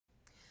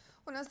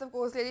U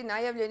nastavku slijedi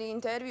najavljeni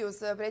intervju s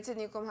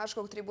predsjednikom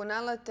Haškog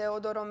tribunala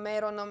Theodorom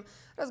Meronom.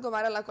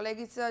 Razgovarala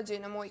kolegica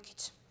Džina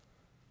Mojkić.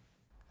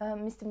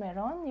 Mr.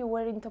 Meron, you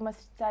were in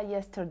Tomasnica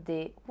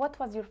yesterday. What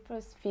was your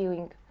first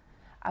feeling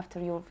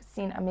after you've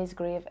seen a mass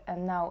grave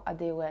and now a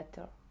day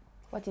later?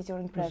 What is your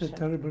impression? It was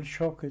a terrible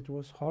shock. It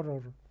was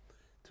horror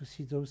to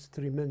see those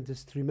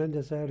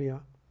tremendous area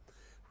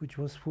which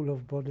was full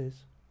of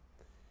bodies.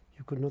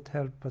 You could not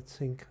help but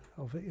think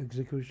of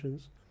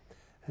executions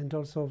and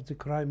also of the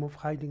crime of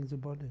hiding the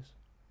bodies,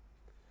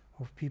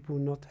 of people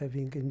not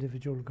having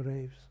individual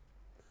graves,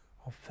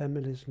 of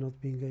families not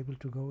being able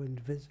to go and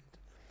visit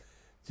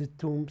the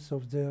tombs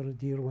of their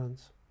dear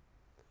ones.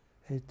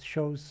 It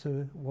shows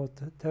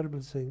what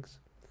terrible things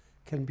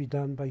can be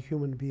done by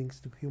human beings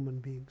to human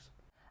beings.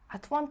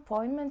 At one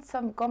point,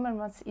 some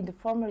governments in the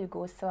former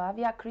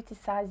Yugoslavia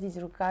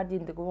criticized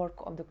regarding the work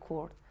of the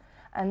court,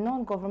 and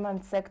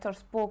non-government sector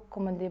spoke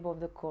commendable of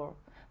the court.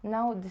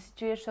 Now the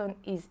situation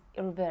is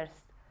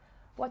reversed.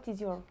 What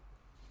is your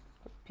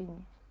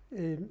opinion?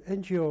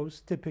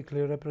 NGOs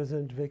typically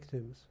represent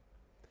victims.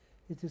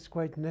 It is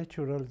quite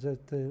natural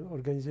that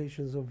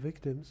organizations of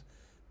victims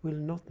will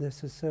not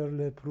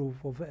necessarily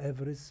approve of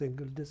every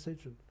single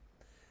decision.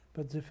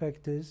 But the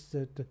fact is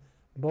that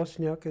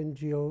Bosniak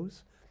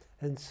NGOs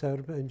and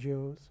Serb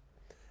NGOs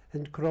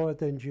and Croat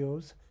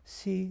NGOs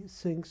see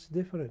things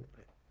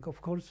differently.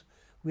 Of course,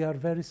 we are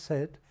very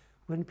sad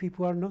when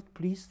people are not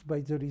pleased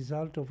by the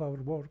result of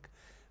our work,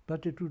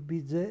 but it would be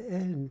the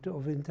end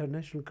of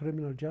international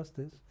criminal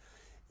justice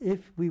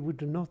if we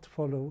would not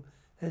follow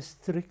a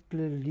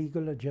strictly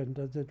legal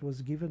agenda that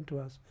was given to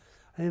us.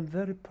 I am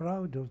very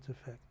proud of the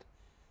fact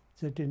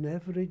that in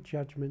every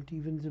judgment,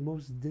 even the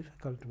most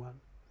difficult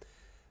one,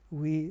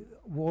 we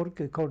work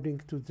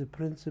according to the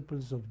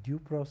principles of due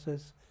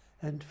process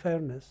and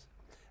fairness.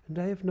 And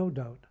I have no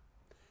doubt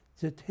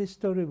that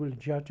history will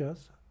judge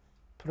us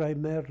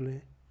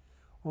primarily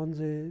on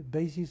the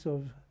basis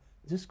of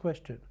this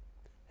question: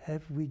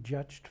 have we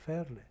judged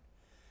fairly?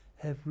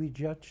 Have we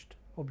judged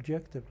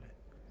objectively?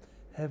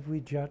 Have we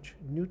judged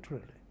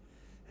neutrally?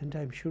 And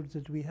I'm sure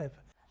that we have.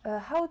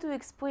 How do you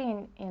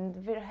explain,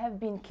 and there have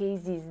been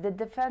cases, the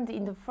defendant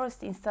in the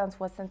first instance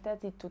was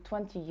sentenced to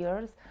 20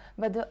 years,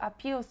 but the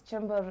appeals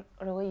chamber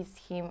released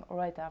him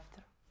right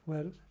after?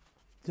 Well,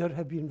 there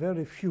have been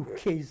very few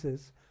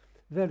cases,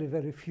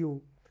 very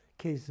few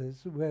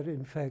cases where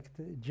in fact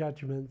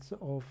judgments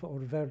of or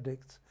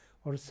verdicts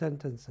or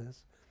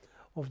sentences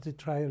of the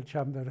trial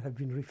chamber have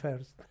been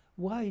reversed.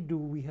 Why do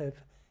we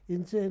have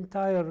in the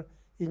entire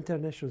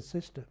international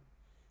system,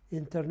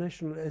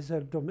 international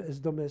as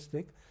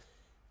domestic,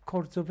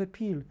 courts of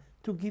appeal,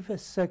 to have a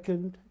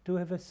second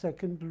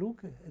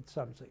look at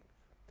something,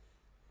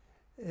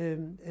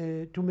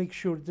 to make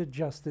sure that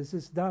justice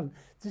is done?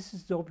 This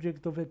is the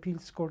object of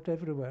appeals court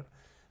everywhere.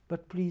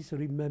 But please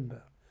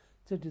remember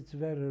that it's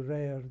very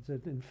rare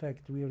that in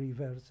fact we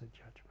reverse a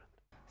judgment.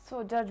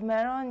 So, Judge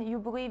Meron, you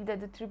believe that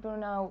the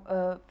tribunal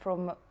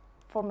from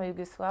former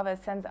Yugoslavia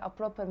sends a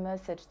proper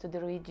message to the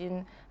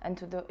region and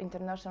to the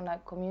international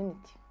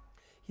community?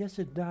 Yes,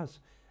 it does.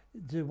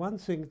 The one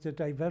thing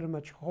that I very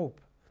much hope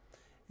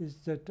is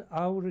that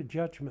our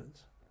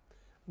judgments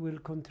will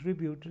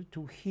contribute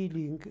to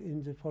healing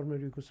in the former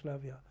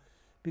Yugoslavia.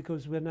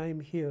 Because when I'm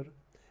here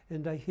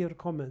and I hear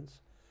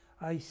comments,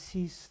 I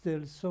see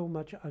still so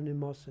much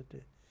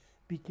animosity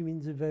between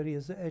the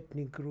various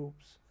ethnic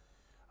groups.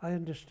 I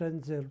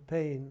understand their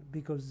pain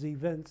because the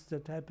events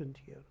that happened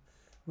here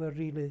were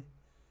really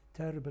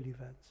terrible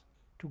events.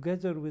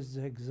 Together with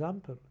the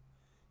example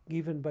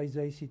given by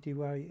the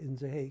ICTY in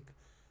The Hague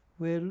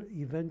will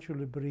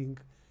eventually bring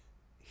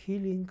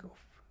healing of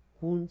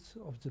wounds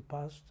of the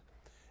past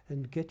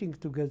and getting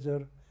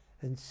together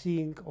and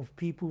seeing of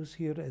peoples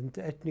here and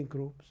ethnic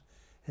groups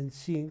and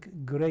seeing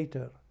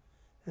greater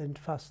and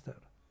faster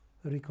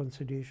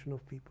reconciliation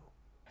of people.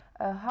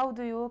 How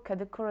do you look at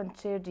the current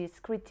charges,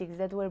 critics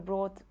that were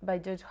brought by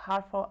Judge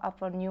Hartford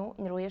upon you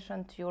in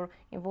relation to your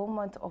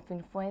involvement of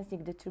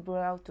influencing the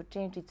tribunal to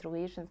change its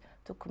relations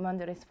to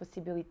command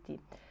responsibility?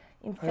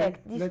 In fact,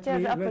 this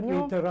charge upon you... Let me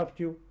interrupt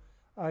you.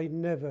 I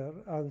never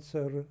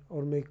answer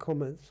or make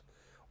comments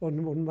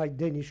on what my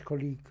Danish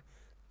colleague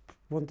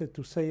wanted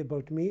to say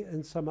about me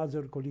and some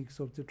other colleagues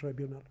of the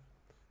tribunal.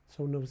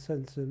 So no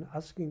sense in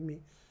asking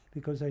me,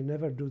 because I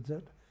never do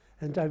that.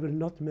 And I will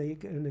not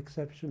make an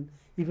exception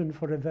even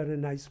for a very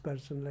nice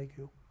person like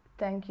you.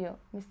 Thank you.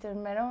 Mr.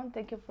 Meron,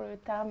 thank you for your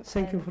time.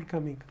 Thank you for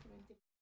coming.